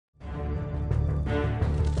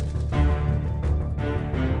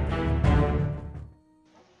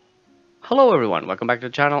Hello everyone, welcome back to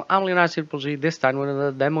the channel. I'm Leonardo G, this time with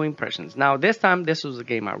another demo impressions. Now this time, this was a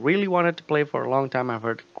game I really wanted to play for a long time. I've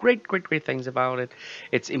heard great things about it.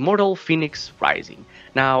 It's Immortals Fenyx Rising.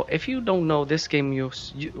 Now, if you don't know, this game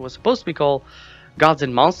was supposed to be called Gods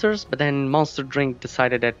and Monsters, but then Monster Drink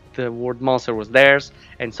decided that the word monster was theirs,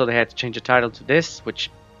 and so they had to change the title to this, which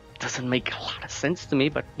doesn't make a lot of sense to me,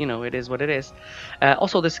 but you know, it is what it is.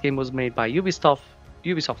 Also, this game was made by Ubisoft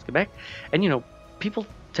Quebec, and you know, people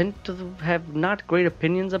tend to have not great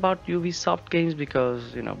opinions about Ubisoft games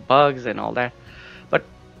because, you know, bugs and all that. But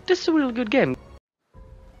this is a really good game.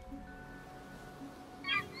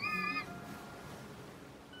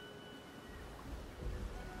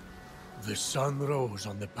 The sun rose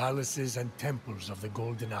on the palaces and temples of the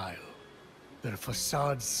Golden Isle, their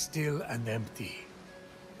facades still and empty,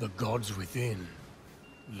 the gods within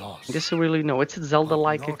lost. This is really, no, it's a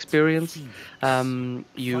Zelda-like experience.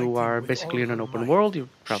 You are basically in an open world. You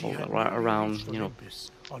travel around, you know,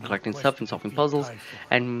 collecting stuff and solving puzzles,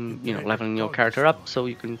 and you know, leveling your character up so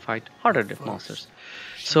you can fight harder monsters.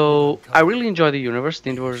 So I really enjoy the universe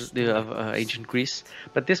of ancient Greece,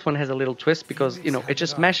 but this one has a little twist because, you know, it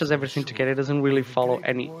just mashes everything together. It doesn't really follow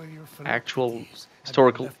any actual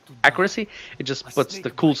historical accuracy. It just puts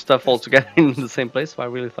the cool stuff all together in the same place, so I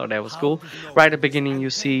really thought that was cool. Right at the beginning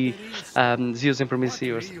you see Zeus and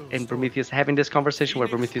Prometheus having this conversation where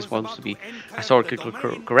Prometheus wants to be historically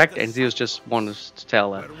correct and Zeus just wants to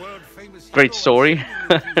tell a great story,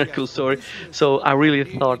 a cool story. So I really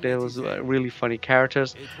thought there was really funny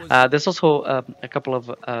characters. There's also a couple of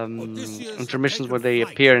intermissions where they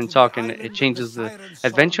appear and talk, and it changes the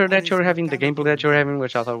adventure that you're having, the gameplay that you're having,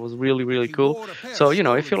 which I thought was really cool. So, you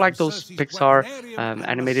know, if you like those Pixar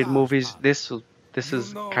animated movies, this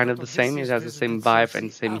is kind of the same. It has the same vibe and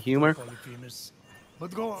the same humor.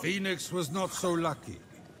 Phoenix was not so lucky.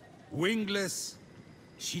 Wingless,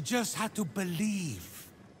 she just had to believe.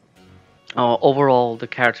 Overall, the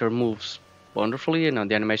character moves wonderfully. You know,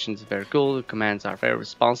 the animation is very cool. The commands are very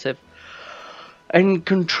responsive. And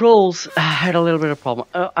controls had a little bit of problem.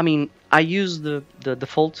 I mean, I used the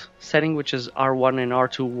default setting, which is R1 and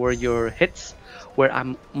R2 were your hits, where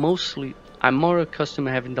I'm more accustomed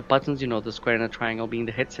to having the buttons, you know, the square and the triangle being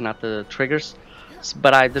the hits and not the triggers.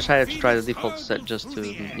 But I decided to try the default set just to,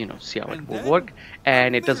 you know, see how it will work,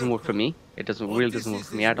 and it doesn't work for me. It really doesn't work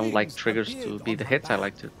for me. I don't like triggers to be the hits. I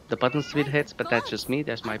like the buttons to be the hits, but that's just me.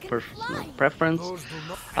 That's my personal preference.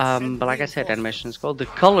 But like I said, animation is cool. The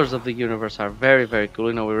colors of the universe are very cool.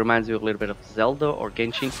 You know, it reminds you a little bit of Zelda or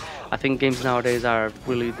Genshin. I think games nowadays are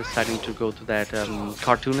really deciding to go to that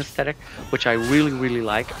cartoon aesthetic, which I really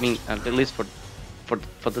like. I mean, at least for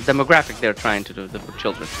the demographic they're trying to do, for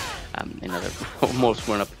children. In other most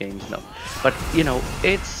grown-up games, no. But you know,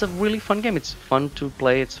 it's a really fun game. It's fun to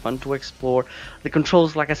play. It's fun to explore. The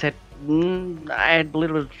controls, like I said, I had a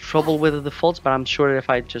little bit of trouble with the defaults, but I'm sure if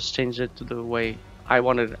I just change it to the way I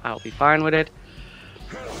wanted, I'll be fine with it.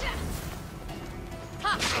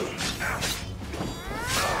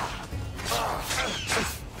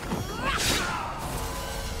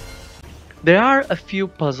 There are a few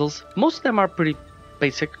puzzles. Most of them are pretty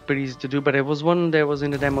basic, pretty easy to do, but there was one that was in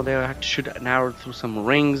the demo there I had to shoot an arrow through some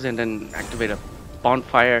rings and then activate a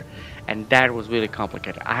bonfire, and that was really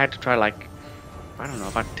complicated. I had to try, like, I don't know,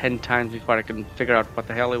 about 10 times before I could figure out what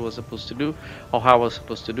the hell it was supposed to do or how I was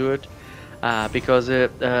supposed to do it, because the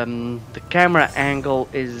camera angle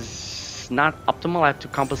is not optimal. I have to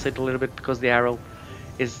compensate a little bit because the arrow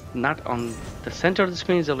is not on the center of the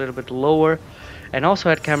screen, it's a little bit lower. And also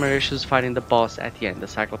had camera issues fighting the boss at the end, the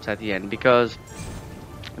Cyclops at the end, because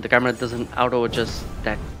the camera doesn't auto adjust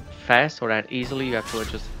that fast or that easily. You have to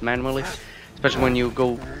adjust it manually, especially when you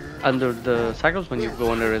go under the Cyclops, when you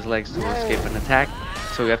go under his legs to escape an attack.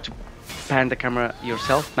 So you have to pan the camera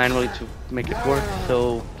yourself manually to make it work.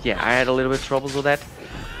 So yeah, I had a little bit of troubles with that.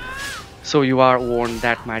 So you are warned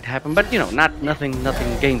that might happen, but you know, nothing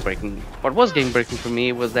game breaking. What was game breaking for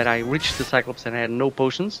me was that I reached the Cyclops and I had no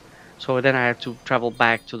potions. So then I had to travel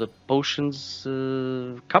back to the potions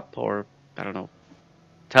cup, or I don't know,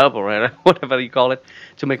 tub, or whatever you call it,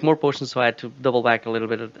 to make more potions. So I had to double back a little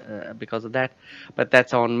bit because of that. But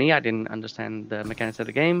that's on me. I didn't understand the mechanics of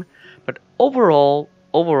the game. But overall,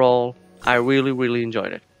 I really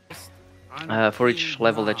enjoyed it. For each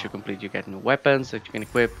level that you complete, you get new weapons that you can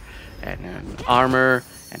equip, and armor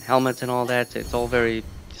and helmets and all that. It's all very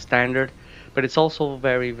standard, but it's also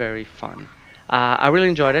very fun. I really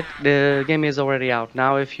enjoyed it. The game is already out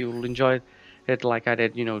now. If you enjoyed it like I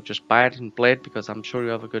did, you know, just buy it and play it, because I'm sure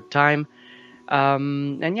you have a good time.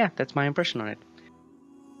 And yeah, that's my impression on it.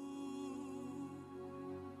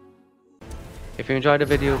 If you enjoyed the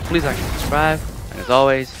video, please like and subscribe. And as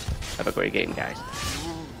always, Have a great game, guys.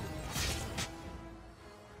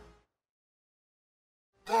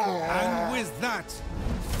 And with that,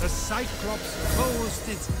 the Cyclops closed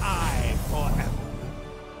its eye forever.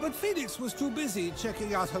 But Phoenix was too busy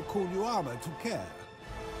checking out her cool new armor to care.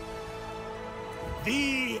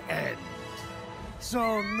 The end.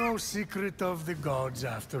 So, no secret of the gods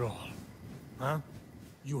after all. Huh?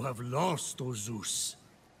 You have lost, O Zeus.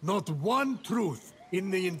 Not one truth in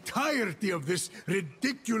the entirety of this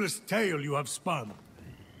ridiculous tale you have spun.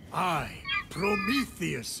 I,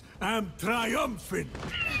 Prometheus, am triumphant.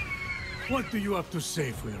 What do you have to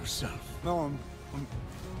say for yourself? No,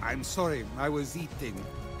 I'm sorry, I was eating.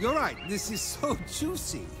 You're right, this is so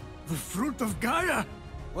juicy. The fruit of Gaia?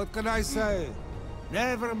 What can I say?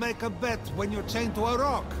 Never make a bet when you're chained to a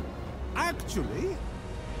rock. Actually,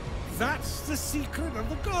 that's the secret of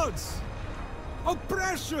the gods.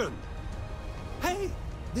 Oppression! Hey,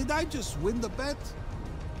 did I just win the bet?